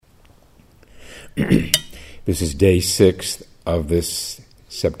This is day 6 of this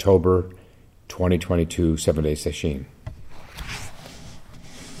September 2022 7-day session.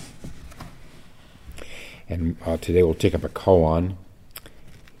 And today we'll take up a koan.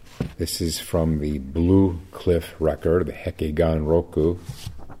 This is from the Blue Cliff record, the Hekegan Roku,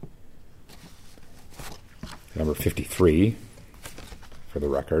 number 53 for the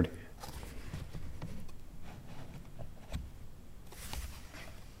record.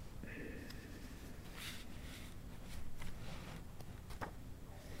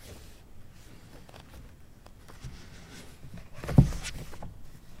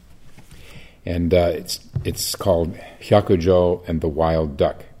 And it's called Hyakujo and the Wild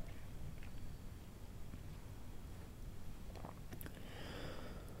Duck.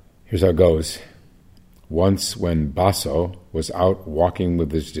 Here's how it goes. Once when Baso was out walking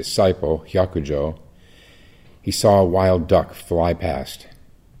with his disciple, Hyakujo, he saw a wild duck fly past.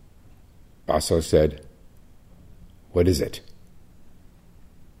 Baso said, "What is it?"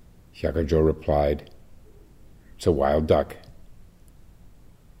 Hyakujo replied, "It's a wild duck."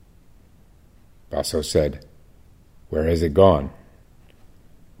 Baso said, "Where has it gone?"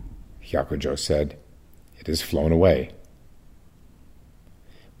 Hyakujo said, "It has flown away."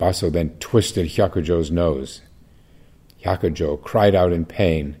 Baso then twisted Hyakujo's nose. Hyakujo cried out in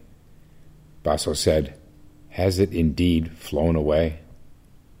pain. Baso said, "Has it indeed flown away?"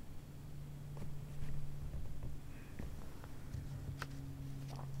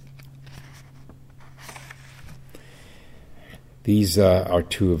 These are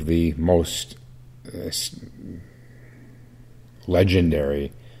two of the most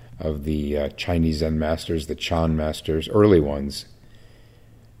legendary of the Chinese Zen masters, the Chan masters, early ones.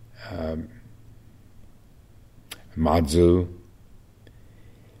 Madzu,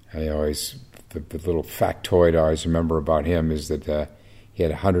 the little factoid I always remember about him is that he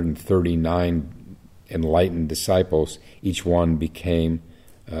had 139 enlightened disciples. Each one became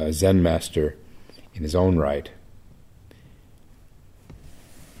a Zen master in his own right.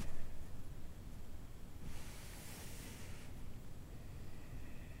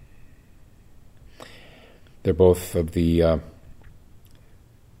 They're both of the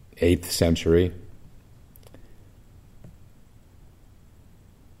 8th century.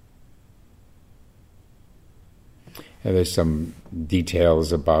 And there's some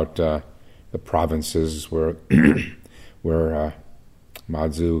details about the provinces where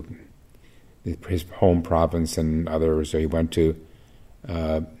Madzu, his home province, and others he went to.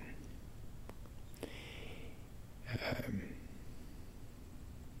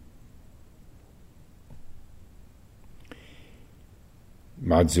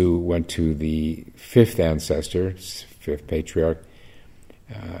 Madzu went to the 5th ancestor, 5th patriarch,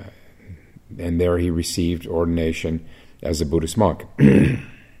 and there he received ordination as a Buddhist monk.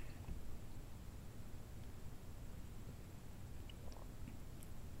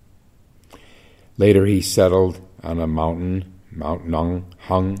 Later he settled on a mountain, Mount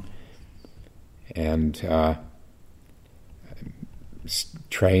Nonghung, and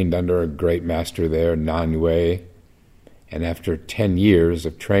trained under a great master there, Nan Yue. And after 10 years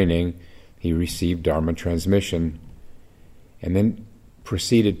of training, he received Dharma transmission and then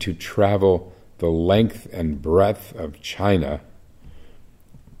proceeded to travel the length and breadth of China,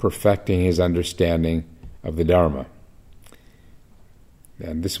 perfecting his understanding of the Dharma.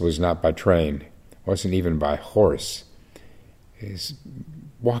 And this was not by train, wasn't even by horse. He's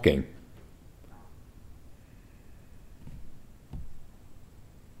walking.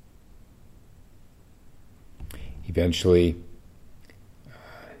 Eventually,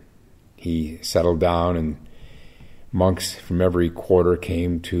 he settled down, and monks from every quarter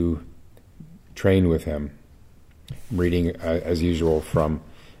came to train with him. I'm reading, as usual, from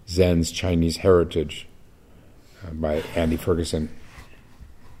Zen's Chinese Heritage by Andy Ferguson.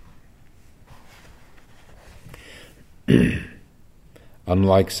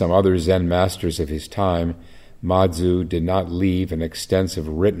 Unlike some other Zen masters of his time, Madzu did not leave an extensive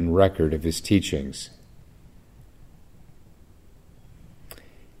written record of his teachings.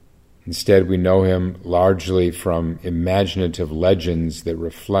 Instead, we know him largely from imaginative legends that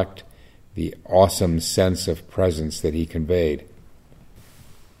reflect the awesome sense of presence that he conveyed.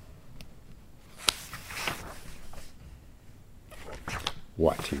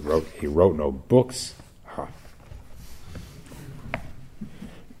 What? He wrote no books? Huh.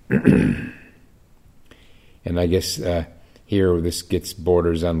 And I guess here this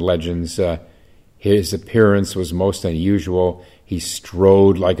borders on legends. His appearance was most unusual. He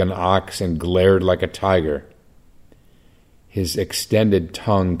strode like an ox and glared like a tiger. His extended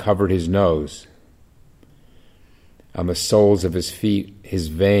tongue covered his nose. On the soles of his feet, his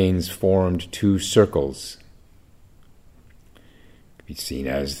veins formed 2 circles. Could be seen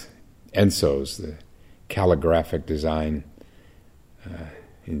as ensos, the calligraphic design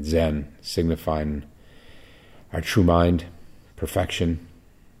in Zen, signifying our true mind, perfection.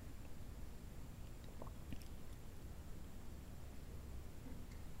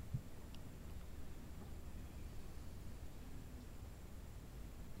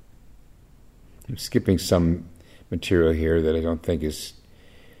 I'm skipping some material here that I don't think is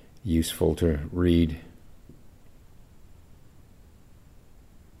useful to read.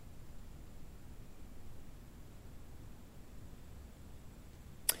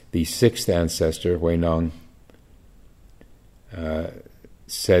 The 6th ancestor, Huineng,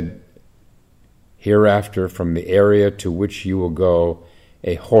 said, "Hereafter, from the area to which you will go,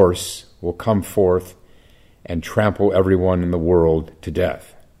 a horse will come forth and trample everyone in the world to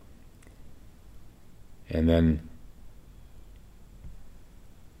death." And then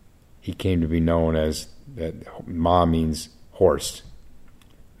he came to be known as, that Ma means horse,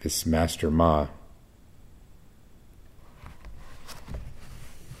 this Master Ma.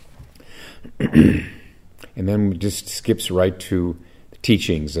 And then just skips right to the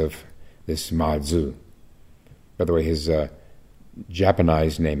teachings of this Ma Zu. By the way, his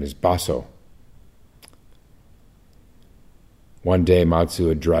Japanese name is Baso. One day Ma Zu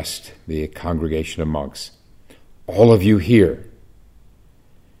addressed the congregation of monks. "All of you here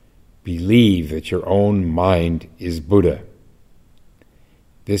believe that your own mind is Buddha.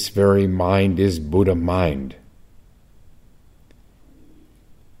 This very mind is Buddha mind.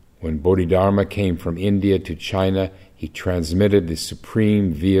 When Bodhidharma came from India to China, he transmitted the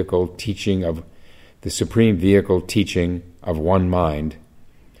supreme vehicle teaching of one mind,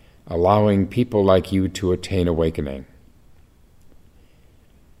 allowing people like you to attain awakening.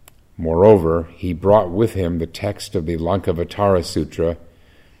 Moreover, he brought with him the text of the Lankavatara Sutra,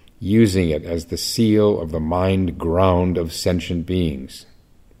 using it as the seal of the mind ground of sentient beings.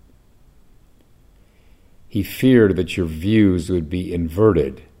 He feared that your views would be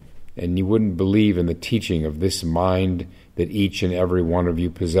inverted, and you wouldn't believe in the teaching of this mind that each and every one of you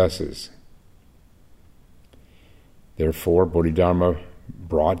possesses. Therefore, Bodhidharma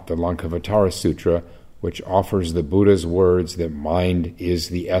brought the Lankavatara Sutra, which offers the Buddha's words that mind is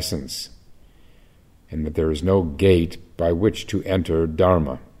the essence, and that there is no gate by which to enter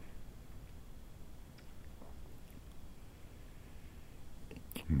Dharma.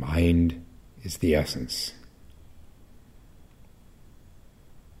 Mind is the essence.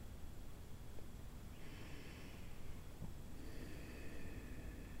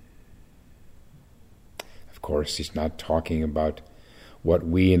 Of course, he's not talking about what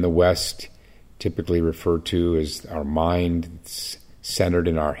we in the West typically refer to as our mind. It's centered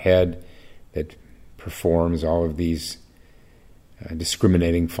in our head, that performs all of these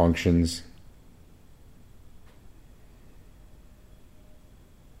discriminating functions.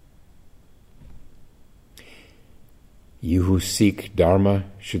 You who seek Dharma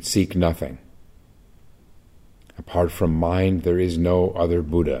should seek nothing. Apart from mind, there is no other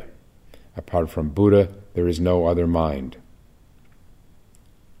Buddha. Apart from Buddha, there is no other mind.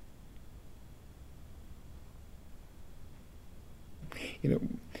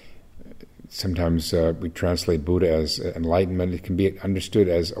 Sometimes we translate Buddha as enlightenment. It can be understood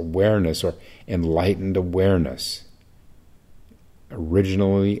as awareness or enlightened awareness.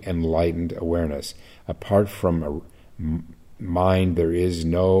 Originally enlightened awareness. Apart from mind, there is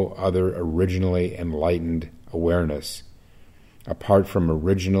no other originally enlightened awareness. Apart from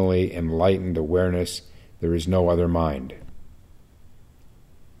originally enlightened awareness, there is no other mind.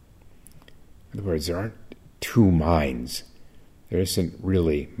 In other words, there aren't 2 minds. There isn't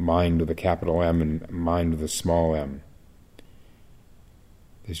really mind with a capital M and mind with a small m.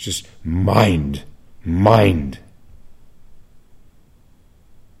 There's just mind. Mind.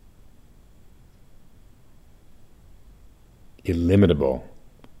 Illimitable.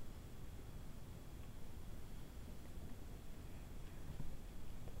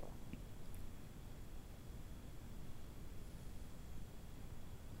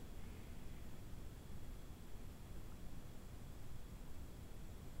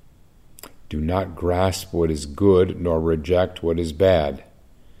 Do not grasp what is good, nor reject what is bad.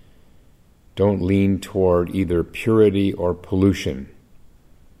 Don't lean toward either purity or pollution.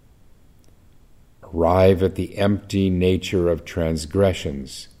 Arrive at the empty nature of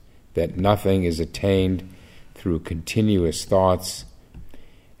transgressions, that nothing is attained through continuous thoughts,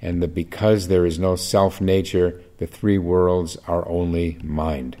 and that because there is no self-nature, the 3 worlds are only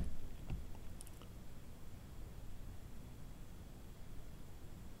mind.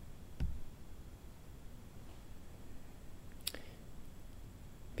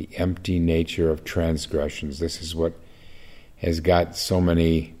 the empty nature of transgressions. This is what has got so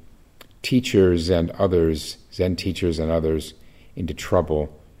many teachers and others, Zen teachers and others, into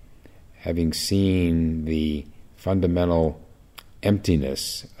trouble, having seen the fundamental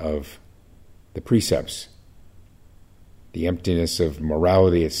emptiness of the precepts, the emptiness of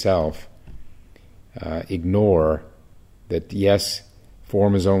morality itself, ignore that, yes,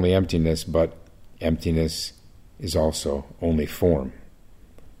 form is only emptiness, but emptiness is also only form.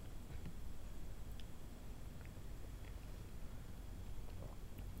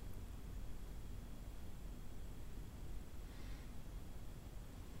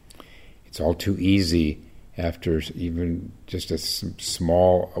 It's all too easy after even just a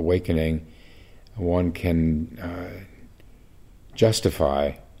small awakening. One can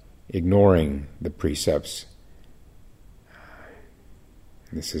justify ignoring the precepts.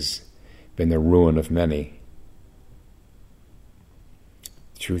 This has been the ruin of many.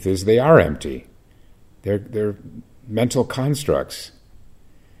 The truth is, they are empty. They're mental constructs.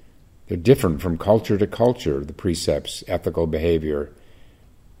 They're different from culture to culture, the precepts, ethical behavior,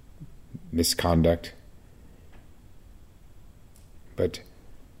 misconduct. But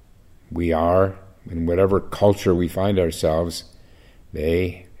we are, in whatever culture we find ourselves,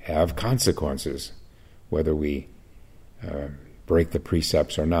 they have consequences, whether we break the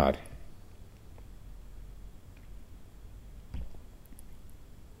precepts or not.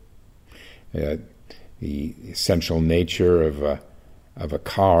 The essential nature of a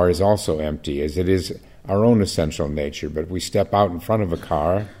car is also empty, as it is our own essential nature. But if we step out in front of a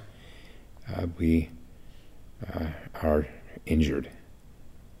car, we are injured.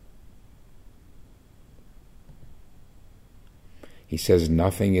 He says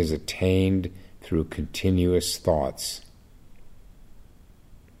nothing is attained through continuous thoughts.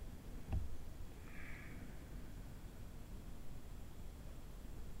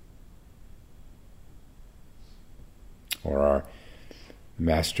 Or our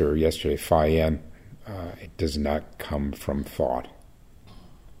master yesterday, Fa Yin, it does not come from thought.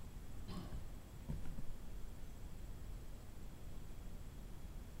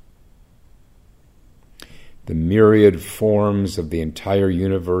 The myriad forms of the entire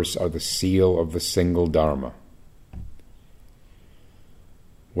universe are the seal of the single Dharma.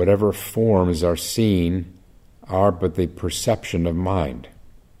 Whatever forms are seen are but the perception of mind.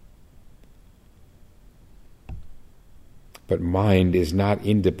 But mind is not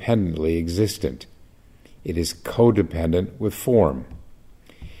independently existent. It is codependent with form.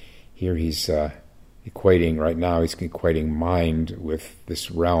 Here he's equating mind with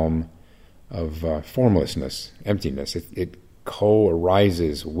this realm of formlessness, emptiness. It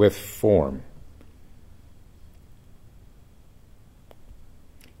co-arises with form.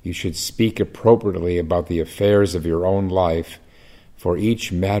 You should speak appropriately about the affairs of your own life, for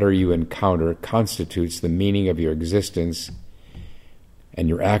each matter you encounter constitutes the meaning of your existence, and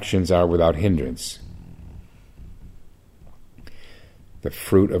your actions are without hindrance. The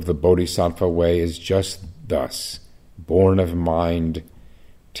fruit of the Bodhisattva way is just thus, born of mind,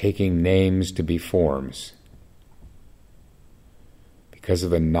 taking names to be forms. Because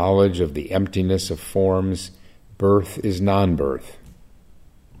of the knowledge of the emptiness of forms, birth is non-birth.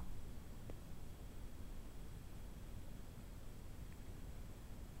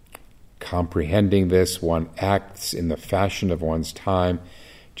 Comprehending this, one acts in the fashion of one's time,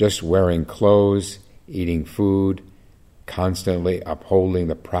 just wearing clothes, eating food, constantly upholding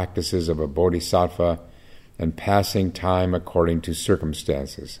the practices of a bodhisattva, and passing time according to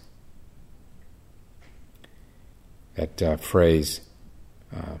circumstances. That phrase,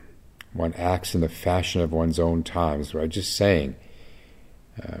 one acts in the fashion of one's own times, right? Just saying,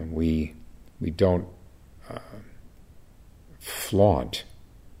 we don't flaunt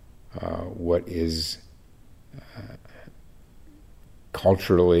what is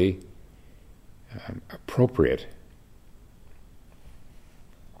culturally appropriate.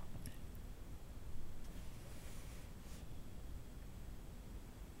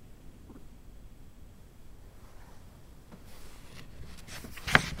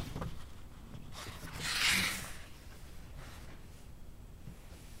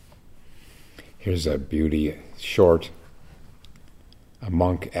 Here's a beauty, short. A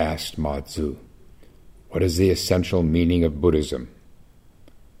monk asked Madzu, "What is the essential meaning of Buddhism?"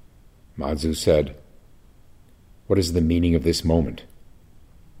 Madzu said, "What is the meaning of this moment?"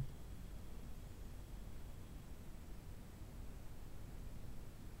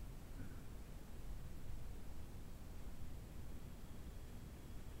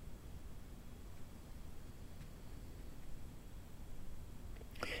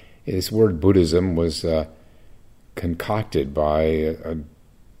 This word Buddhism was concocted by a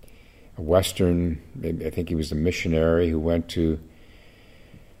a Western, I think he was a missionary who went to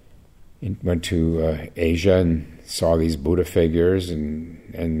Asia and saw these Buddha figures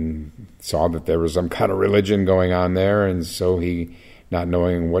and saw that there was some kind of religion going on there, and so he, not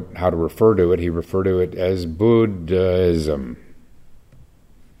knowing how to refer to it, he referred to it as Buddhism.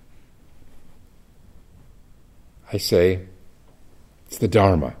 I say, it's the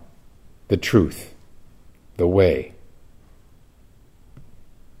Dharma, the truth, the way,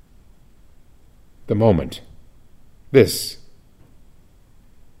 the moment. This.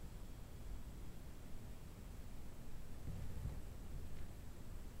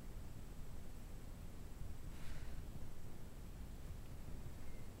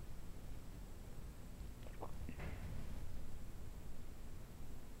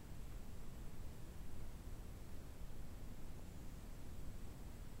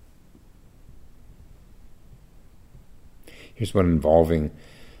 Here's one involving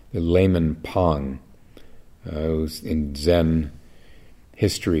the layman Pang, who's in Zen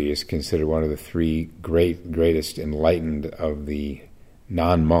history is considered one of the three greatest enlightened of the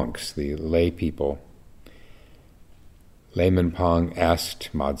non-monks, the lay people. Layman Pang asked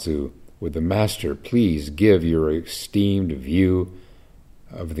Mazu, "Would the master please give your esteemed view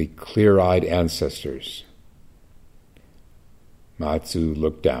of the clear-eyed ancestors?" Mazu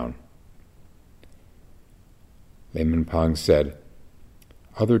looked down. Layman Pang said,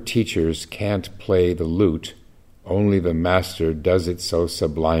 "Other teachers can't play the lute, only the master does it so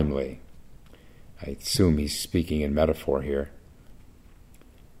sublimely." I assume he's speaking in metaphor here.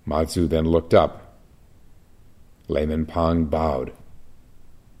 Mazu then looked up. Layman Pang bowed.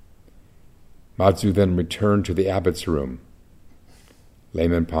 Mazu then returned to the abbot's room.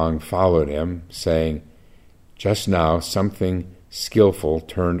 Layman Pang followed him, saying, "Just now something skillful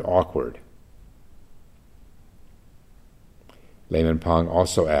turned awkward." Layman Pang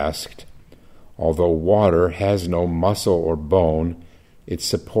also asked, "Although water has no muscle or bone, it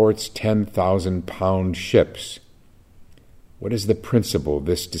supports 10,000-pound ships. What is the principle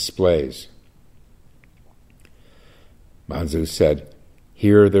this displays?" Mazu said,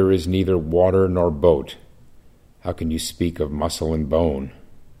 "Here there is neither water nor boat. How can you speak of muscle and bone?"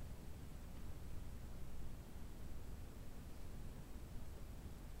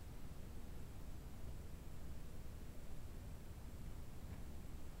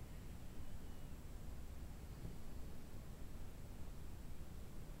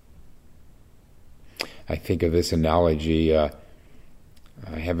 I think of this analogy, I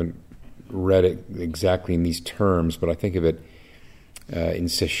haven't read it exactly in these terms, but I think of it in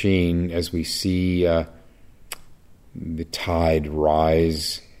Sesshin as we see the tide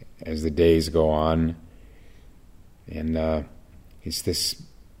rise as the days go on, and it's this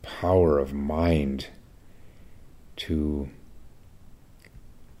power of mind to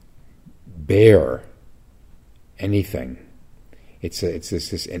bear anything. It's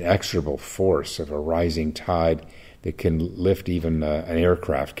this inexorable force of a rising tide that can lift even an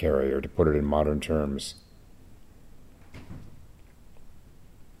aircraft carrier, to put it in modern terms.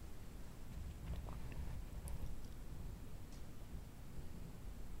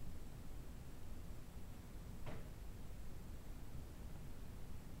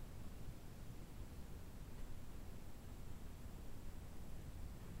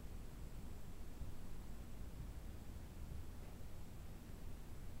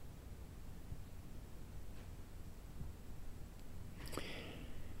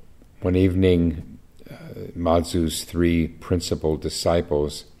 One evening, Mazu's three principal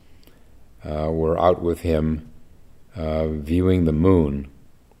disciples were out with him viewing the moon,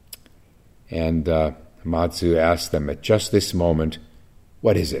 and Mazu asked them at just this moment,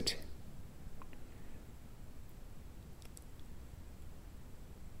 "What is it?"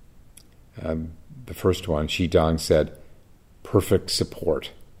 The first one, Shidong, said, "Perfect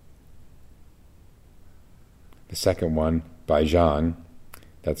support." The second one, Baizhang,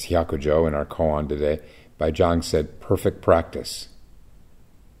 that's Hyakujo in our koan today, Baizhang said, "Perfect practice."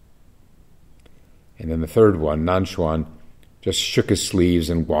 And then the third one, Nanshuan, just shook his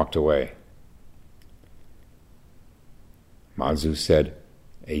sleeves and walked away. Mazu said,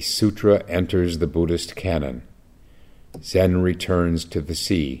 "A sutra enters the Buddhist canon. Zen returns to the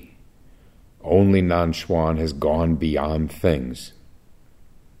sea. Only Nanshuan has gone beyond things."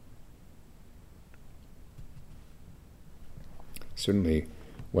 Certainly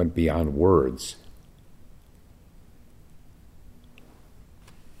went beyond words.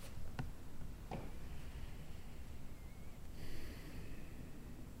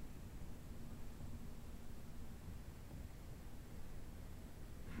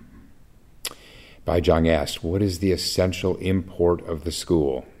 Baizhang asked, "What is the essential import of the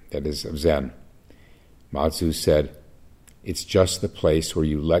school?" that is, of Zen. Mazu said, "It's just the place where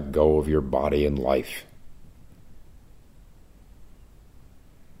you let go of your body and life.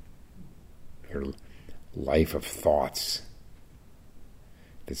 Your life of thoughts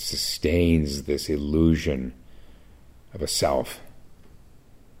that sustains this illusion of a self.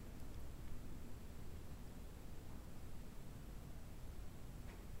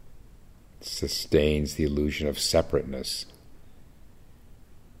 Sustains the illusion of separateness.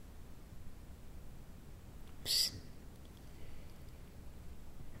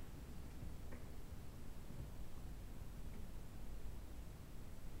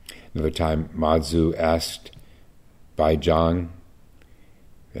 Another time, Mazu asked Baizhang,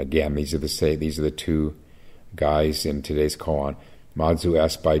 again, these are the two guys in today's koan. Mazu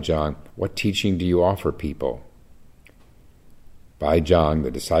asked Baizhang, "What teaching do you offer people?" Baizhang,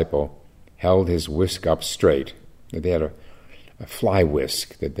 the disciple, held his whisk up straight. They had a fly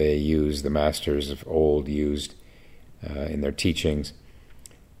whisk that they used, the masters of old used in their teachings.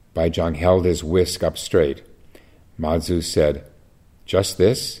 Baizhang held his whisk up straight. Mazu said, "Just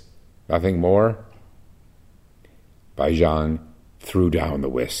this? Nothing more?" Baizhang threw down the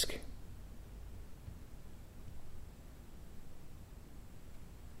whisk.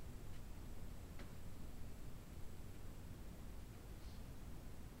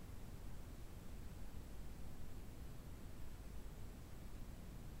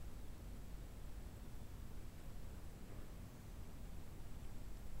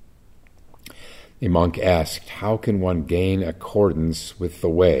 The monk asked, "How can one gain accordance with the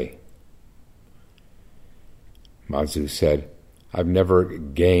way?" Mazu said, "I've never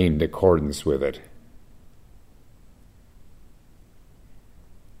gained accordance with it."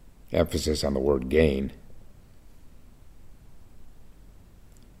 Emphasis on the word gain.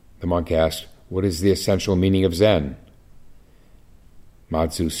 The monk asked, "What is the essential meaning of Zen?"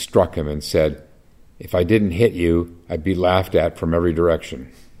 Mazu struck him and said, "If I didn't hit you, I'd be laughed at from every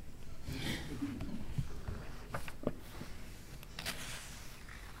direction."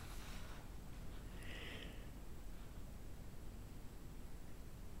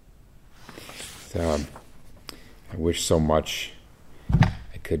 I wish so much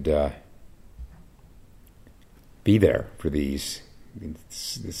I could be there for these.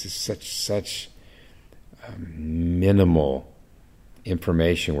 This is such minimal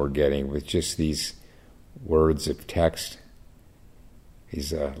information we're getting with just these words of text,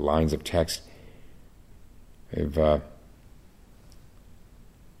 these lines of text. I've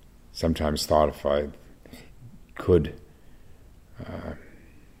sometimes thought if I could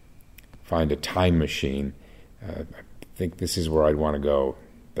find a time machine, I think this is where I'd want to go,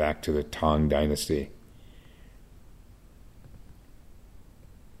 back to the Tang Dynasty.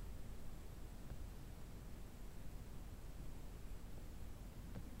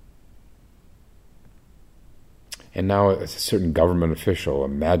 And now a certain government official, a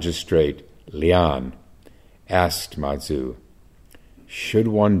magistrate, Lian, asked Mazu, "Should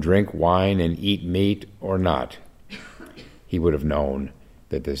one drink wine and eat meat or not?" He would have known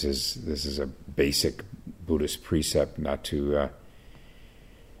that this is a basic Buddhist precept not to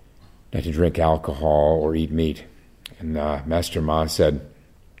drink alcohol or eat meat. And Master Ma said,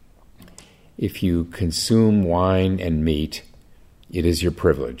 "If you consume wine and meat, it is your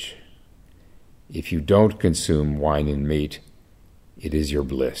privilege. If you don't consume wine and meat, it is your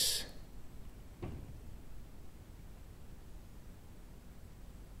bliss."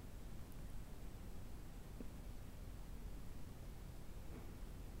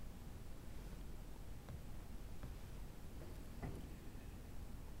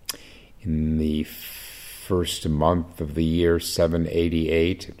 In the first month of the year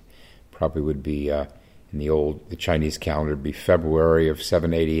 788, it probably would be in the Chinese calendar, it'd be February of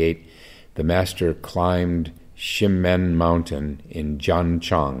 788, the master climbed Shimmen Mountain in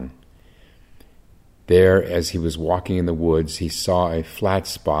Jiancheng. There, as he was walking in the woods, he saw a flat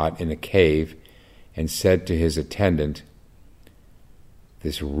spot in a cave and said to his attendant,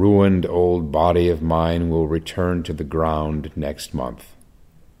 "This ruined old body of mine will return to the ground next month."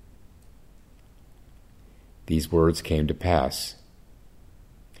 These words came to pass.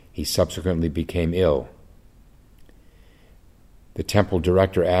 He subsequently became ill. The temple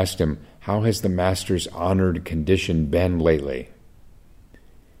director asked him, "How has the master's honored condition been lately?"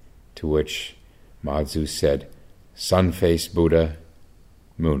 To which Mazu said, "Sun-faced Buddha,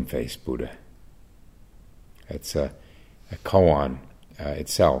 moon-faced Buddha." That's a koan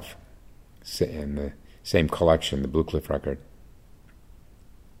itself in the same collection, the Blue Cliff Record.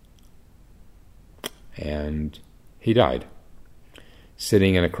 And he died,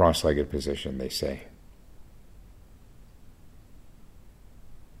 sitting in a cross-legged position, they say.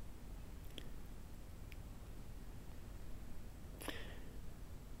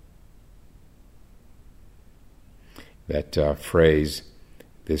 that phrase,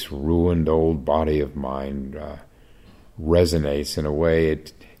 "this ruined old body of mine," resonates in a way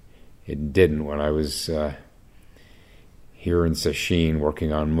it didn't when I was here in Sesshin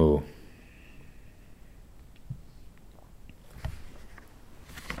working on Mu.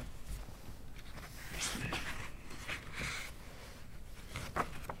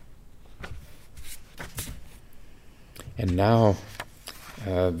 And now,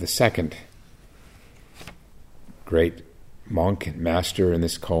 the second great monk and master in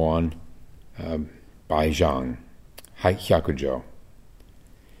this koan, Bai Zhang, Hyakujo.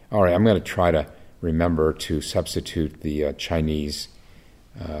 All right, I'm going to try to remember to substitute the Chinese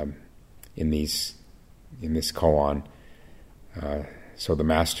in this koan. So the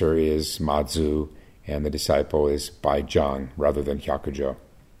master is Ma Zu, and the disciple is Bai Zhang rather than Hyakujo.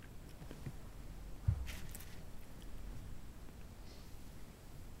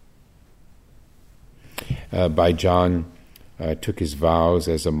 Bai Zhang took his vows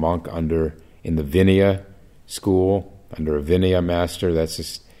as a monk in the Vinaya school, under a Vinaya master.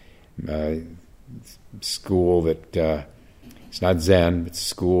 That's a school that it's not Zen, it's a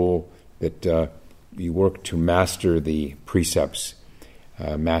school that you work to master the precepts,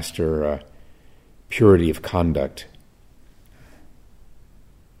 master purity of conduct.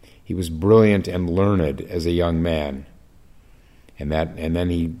 He was brilliant and learned as a young man. And then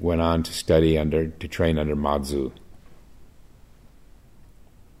he went on to train under Ma Zu.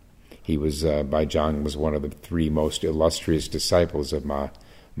 Bai Zhang was one of the three most illustrious disciples of Ma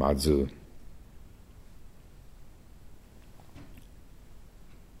Zu.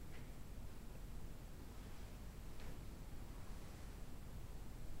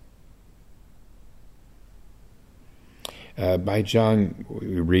 Bai Zhang,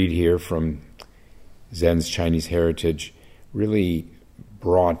 we read here from Zen's Chinese heritage, really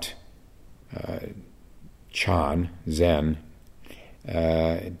brought Chan, Zen,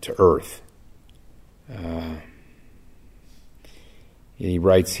 to earth. He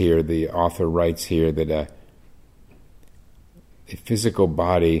writes here, the author writes here, that a physical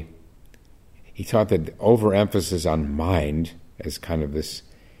body, he taught that overemphasis on mind as kind of this,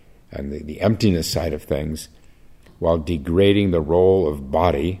 and the emptiness side of things, while degrading the role of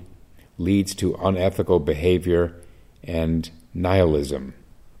body, leads to unethical behavior and nihilism.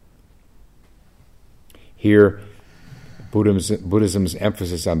 Here, Buddhism's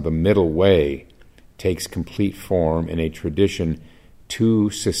emphasis on the middle way takes complete form in a tradition too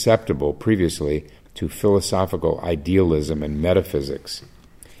susceptible previously to philosophical idealism and metaphysics.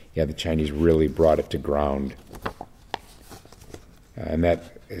 Yeah, the Chinese really brought it to ground. And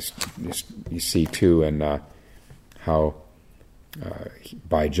that is you see too in how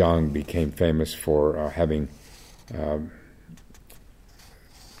Bai Zhang became famous for having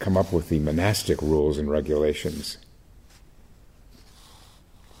come up with the monastic rules and regulations.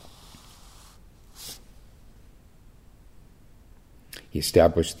 He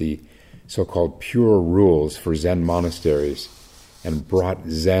established the so-called pure rules for Zen monasteries and brought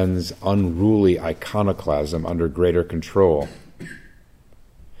Zen's unruly iconoclasm under greater control.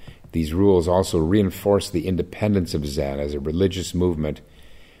 These rules also reinforced the independence of Zen as a religious movement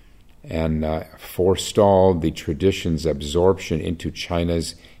and forestalled the tradition's absorption into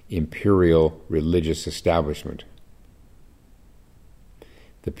China's imperial religious establishment.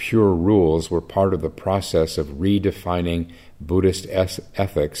 The pure rules were part of the process of redefining Buddhist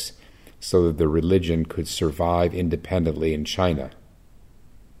ethics so that the religion could survive independently in China.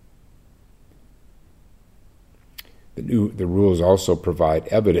 The rules also provide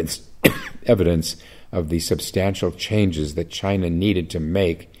evidence of the substantial changes that China needed to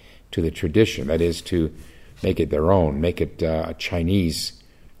make to the tradition, that is, to make it their own, make it a Chinese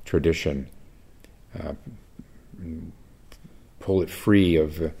tradition, pull it free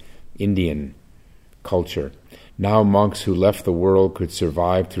of Indian culture. Now monks who left the world could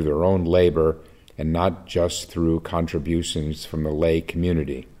survive through their own labor and not just through contributions from the lay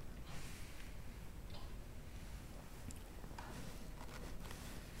community.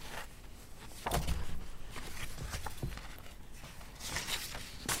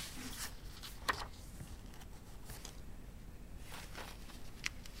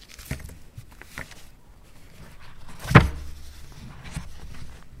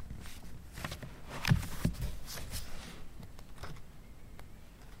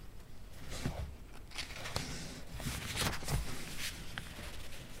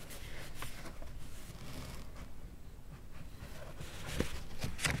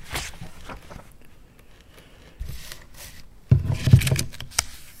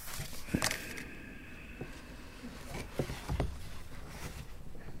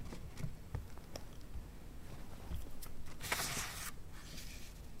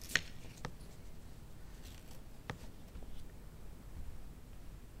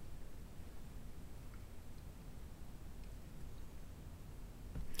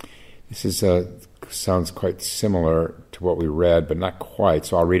 This is sounds quite similar to what we read, but not quite,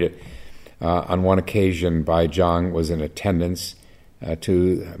 so I'll read it. On one occasion, Baizhang was in attendance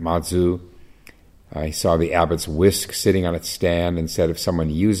to Mazu. He saw the abbot's whisk sitting on its stand and said, if someone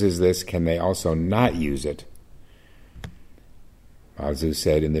uses this, can they also not use it? Mazu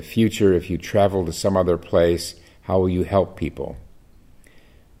said, in the future, if you travel to some other place, how will you help people?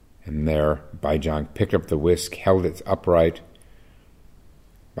 And there, Baizhang picked up the whisk, held it upright.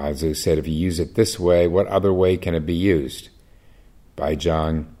 Mazu said, if you use it this way, what other way can it be used?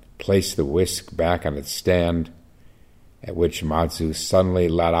 Baizhang placed the whisk back on its stand, at which Mazu suddenly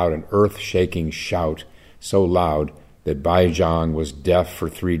let out an earth-shaking shout so loud that Baizhang was deaf for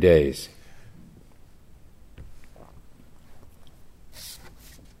 3 days.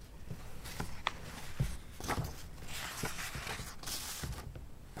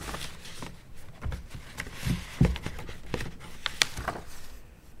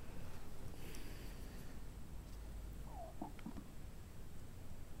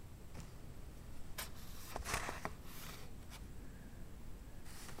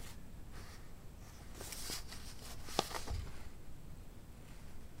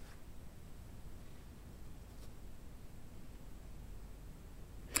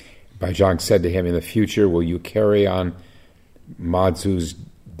 Baizhang said to him, in the future, will you carry on Mazu's...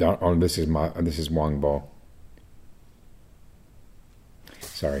 Oh, this is Wang Bo.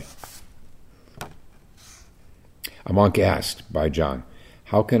 Sorry. A monk asked Baizhang,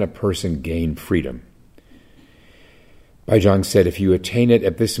 how can a person gain freedom? Baizhang said, if you attain it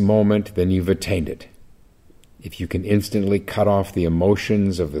at this moment, then you've attained it. If you can instantly cut off the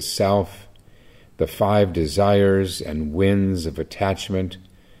emotions of the self, the 5 desires and winds of attachment,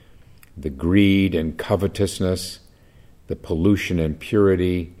 the greed and covetousness, the pollution and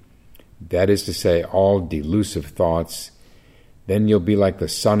purity, that is to say, all delusive thoughts, then you'll be like the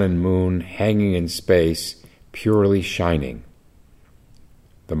sun and moon hanging in space, purely shining.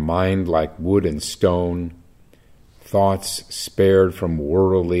 The mind like wood and stone, thoughts spared from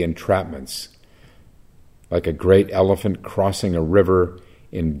worldly entrapments, like a great elephant crossing a river,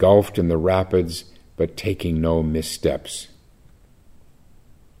 engulfed in the rapids, but taking no missteps.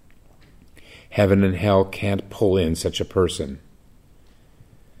 Heaven and hell can't pull in such a person.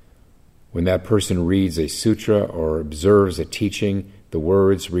 When that person reads a sutra or observes a teaching, the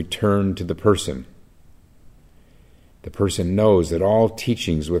words return to the person. The person knows that all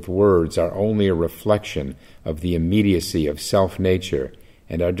teachings with words are only a reflection of the immediacy of self-nature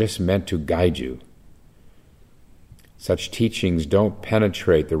and are just meant to guide you. Such teachings don't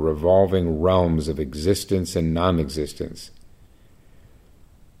penetrate the revolving realms of existence and non-existence.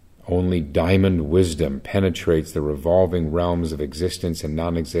 Only diamond wisdom penetrates the revolving realms of existence and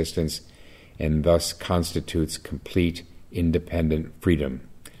non-existence and thus constitutes complete independent freedom.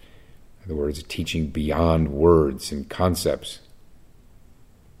 In other words, teaching beyond words and concepts.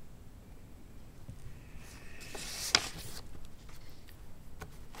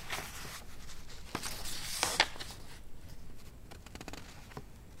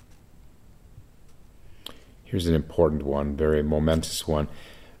 Here's an important one, very momentous one.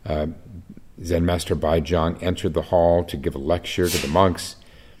 Zen Master Baizhang entered the hall to give a lecture to the monks.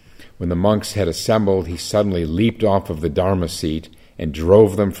 When the monks had assembled, he suddenly leaped off of the Dharma seat and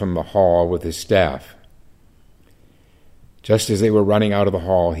drove them from the hall with his staff. Just as they were running out of the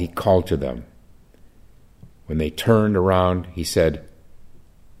hall, he called to them. When they turned around, he said,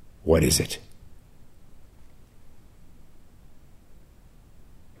 "What is it?"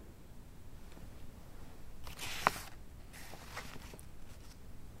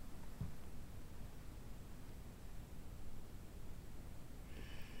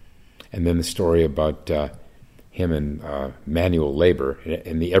 And then the story about him and manual labor.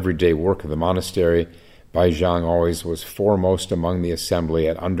 In the everyday work of the monastery, Baizhang always was foremost among the assembly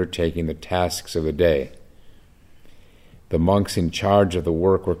at undertaking the tasks of the day. The monks in charge of the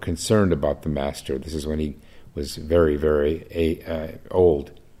work were concerned about the master. This is when he was very, very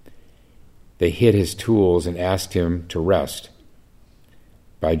old. They hid his tools and asked him to rest.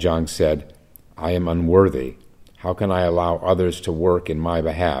 Baizhang said, "I am unworthy. How can I allow others to work in my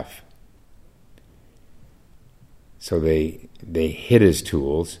behalf?" So they hid his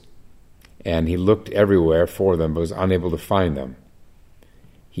tools, and he looked everywhere for them but was unable to find them.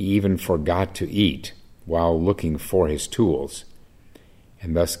 He even forgot to eat while looking for his tools.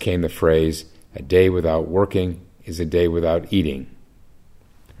 And thus came the phrase, "A day without working is a day without eating."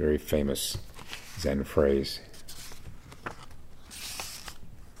 Very famous Zen phrase.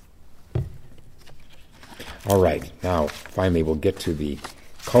 All right, now finally we'll get to the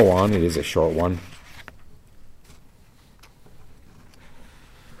koan. It is a short one.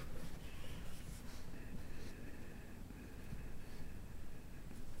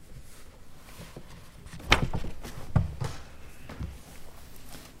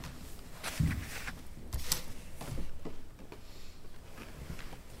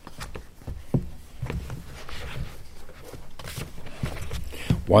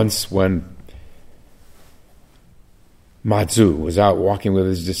 Once when Mazu was out walking with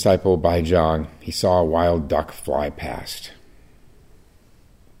his disciple Baizhang, he saw a wild duck fly past.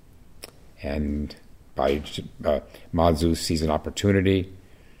 And Mazu sees an opportunity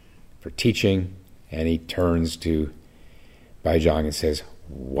for teaching, and he turns to Baizhang and says,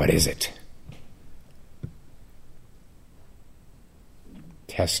 "What is it?"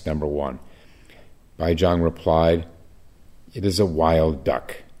 Test number 1. Baizhang replied, "It is a wild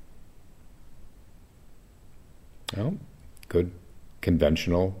duck." Well, good,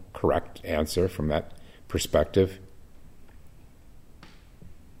 conventional, correct answer from that perspective.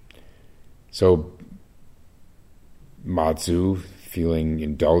 So Mazu, feeling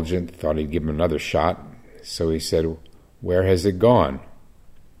indulgent, thought he'd give him another shot. So he said, "Where has it gone?"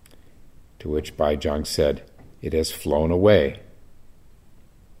 To which Baizhang said, "It has flown away."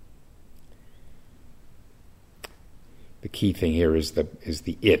 The key thing here is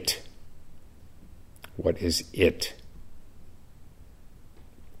the it. What is it?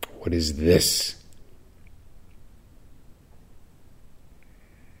 What is this?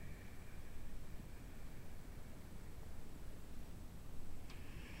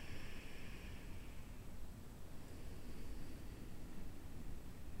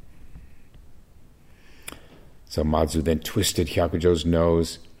 So Mazu then twisted Hyakujo's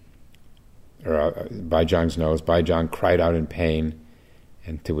nose, or Baizhang's nose. Baizhang cried out in pain,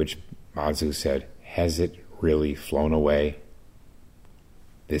 and to which Mazu said, "Has it really flown away?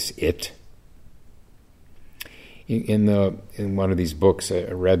 This it?" In one of these books, I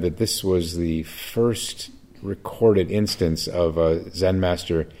read that this was the first recorded instance of a Zen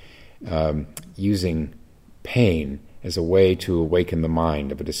master using pain as a way to awaken the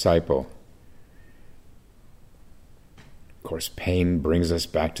mind of a disciple. Of course, pain brings us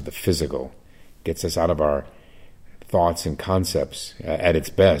back to the physical, gets us out of our thoughts and concepts. At its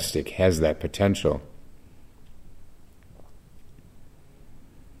best, it has that potential.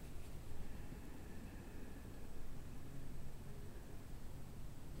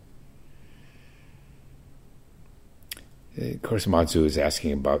 Of course, Mazu is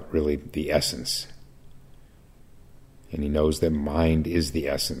asking about really the essence. And he knows that mind is the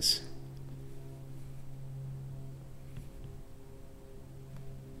essence.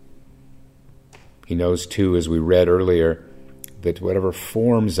 He knows, too, as we read earlier, that whatever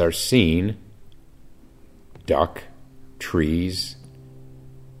forms are seen, duck, trees,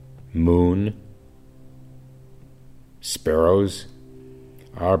 moon, sparrows,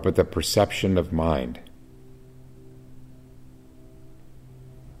 are but the perception of mind.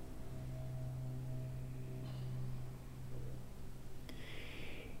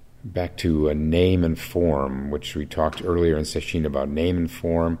 Back to a name and form, which we talked earlier in Sesshin about name and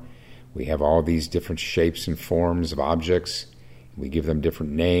form. We have all these different shapes and forms of objects. We give them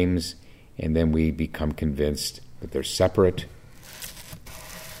different names, and then we become convinced that they're separate.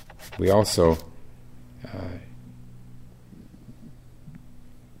 We also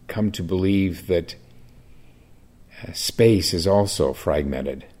come to believe that space is also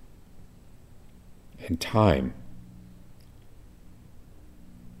fragmented, and time.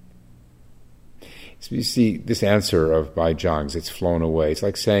 So you see this answer of Baizhang's, "It's flown away." It's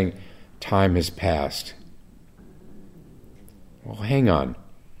like saying, time has passed. Well, hang on.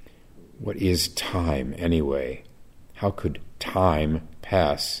 What is time anyway? How could time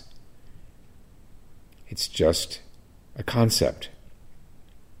pass? It's just a concept.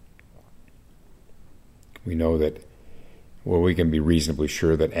 We know that, well, we can be reasonably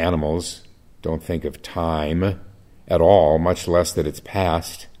sure that animals don't think of time at all, much less that it's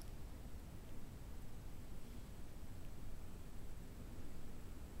past.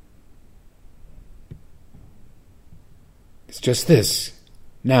 It's just this.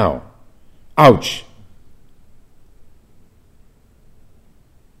 Now. Ouch.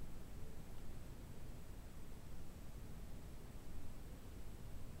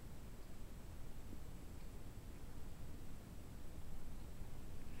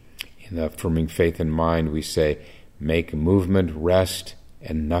 In affirming faith and mind, we say, make movement rest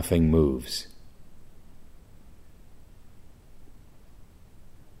and nothing moves.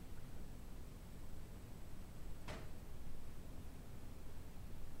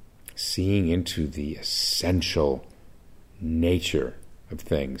 Seeing into the essential nature of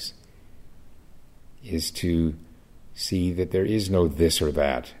things is to see that there is no this or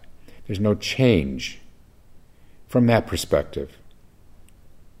that. There's no change from that perspective.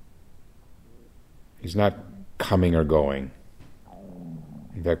 He's not coming or going.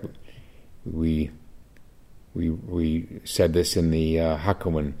 In fact, we said this in the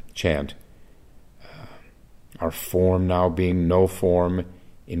Hakumen chant. Our form now being no form,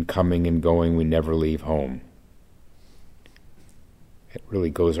 In coming and going, we never leave home. It really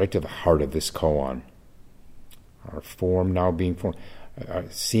goes right to the heart of this koan. Our form now being form,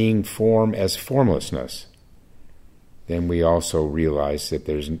 seeing form as formlessness. Then we also realize that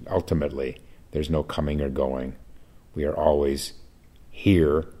there's no coming or going. We are always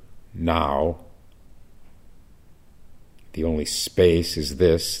here, now. The only space is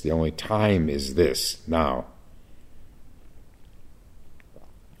this. The only time is this, now.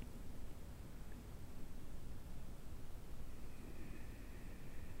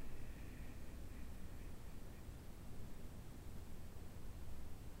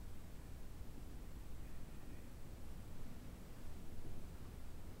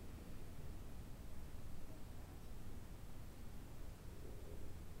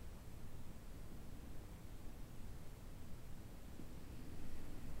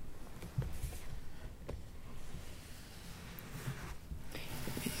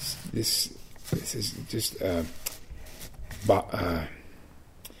 This is just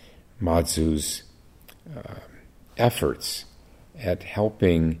Madzu's efforts at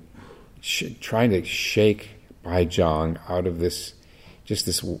helping, trying to shake Baizhang out of this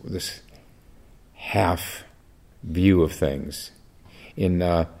half view of things. In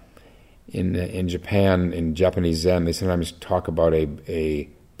Japan, in Japanese Zen, they sometimes talk about a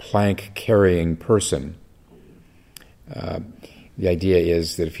plank carrying person. The idea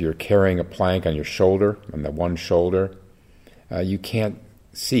is that if you're carrying a plank on your shoulder, on the one shoulder, you can't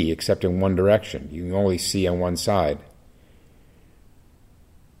see except in one direction. You can only see on one side.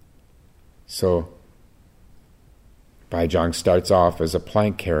 So Baizhang starts off as a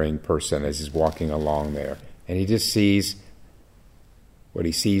plank-carrying person as he's walking along there. And he just sees, what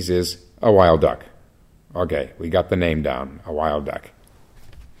he sees is a wild duck. Okay, we got the name down, a wild duck.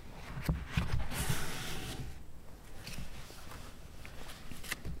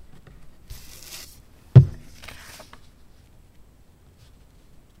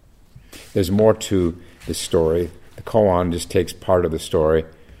 There's more to the story. The koan just takes part of the story.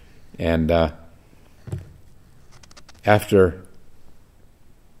 And after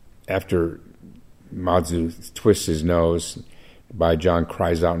Madzu twists his nose, Baizhang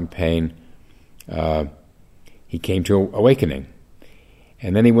cries out in pain. He came to awakening.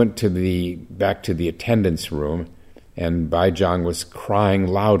 And then he went back to the attendance room, and Baizhang was crying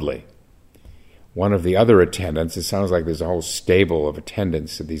loudly. One of the other attendants, it sounds like there's a whole stable of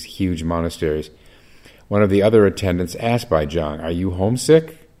attendants at these huge monasteries. One of the other attendants asked Baizhang, "Are you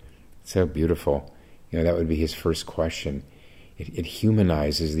homesick?" So beautiful. That would be his first question. It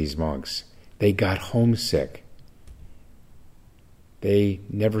humanizes these monks. They got homesick. They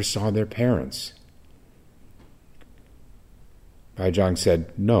never saw their parents. Baizhang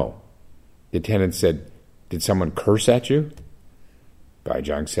said, "No." The attendant said, "Did someone curse at you?"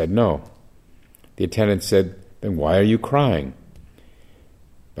 Baizhang said, "No." The attendant said, "Then why are you crying?"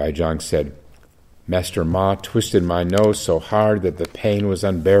 Baizhang said, "Master Ma twisted my nose so hard that the pain was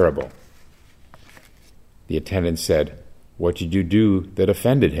unbearable." The attendant said, "What did you do that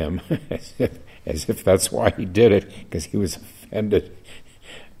offended him?" as if that's why he did it, because he was offended.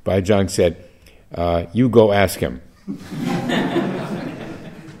 Baizhang said, "You go ask him."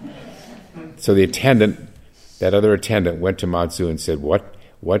 So the attendant, that other attendant, went to Madzu and said,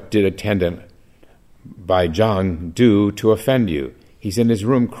 What did attendant Baizhang do to offend you? He's in his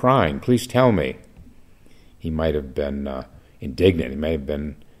room crying. Please tell me." He might have been indignant. He may have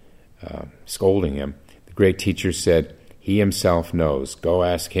been scolding him. The great teacher said, "He himself knows. Go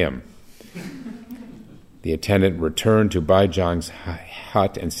ask him." The attendant returned to Baizhang's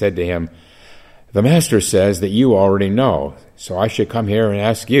hut and said to him, "The master says that you already know, so I should come here and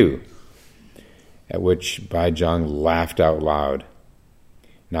ask you." At which Baizhang laughed out loud.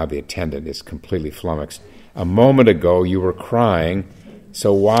 Now the attendant is completely flummoxed. "A moment ago you were crying,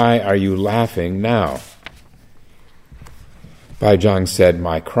 so why are you laughing now?" Baizhang said,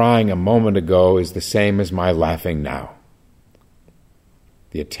 "My crying a moment ago is the same as my laughing now."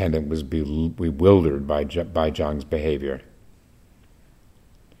 The attendant was bewildered by Baizhang's behavior.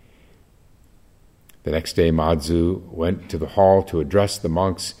 The next day Madzu went to the hall to address the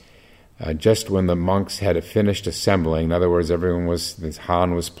monks. Just when the monks had finished assembling, in other words, the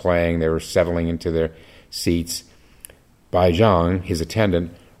Han was playing, they were settling into their seats, Baizhang, his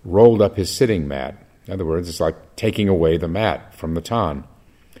attendant, rolled up his sitting mat. In other words, it's like taking away the mat from the Tan.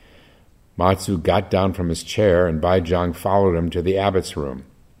 Madzu got down from his chair, and Baizhang followed him to the abbot's room.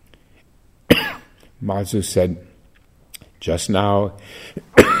 Madzu said, Just now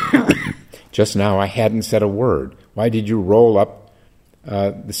I hadn't said a word. Why did you roll up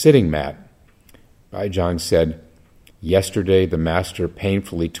the sitting mat?" Baizhang said, Yesterday the master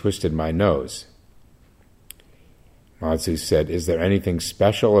painfully twisted my nose. Mazu said, is there anything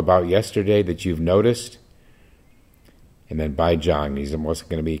special about yesterday that you've noticed? And then Baizhang, he wasn't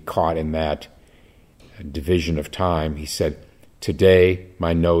going to be caught in that division of time. He said, today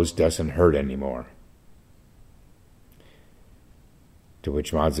my nose doesn't hurt anymore. To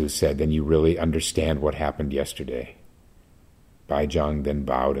which Mazu said, then you really understand what happened yesterday. Baizhang then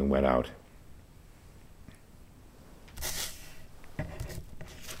bowed and went out.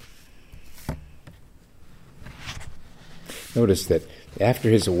 Notice that after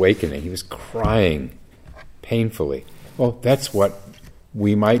his awakening, he was crying painfully. Well, that's what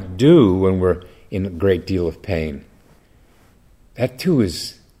we might do when we're in a great deal of pain. That too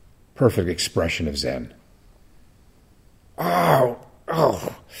is perfect expression of Zen. Oh.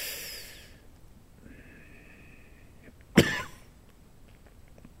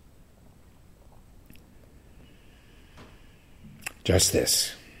 Just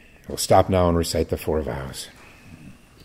this. We'll stop now and recite the 4 vows.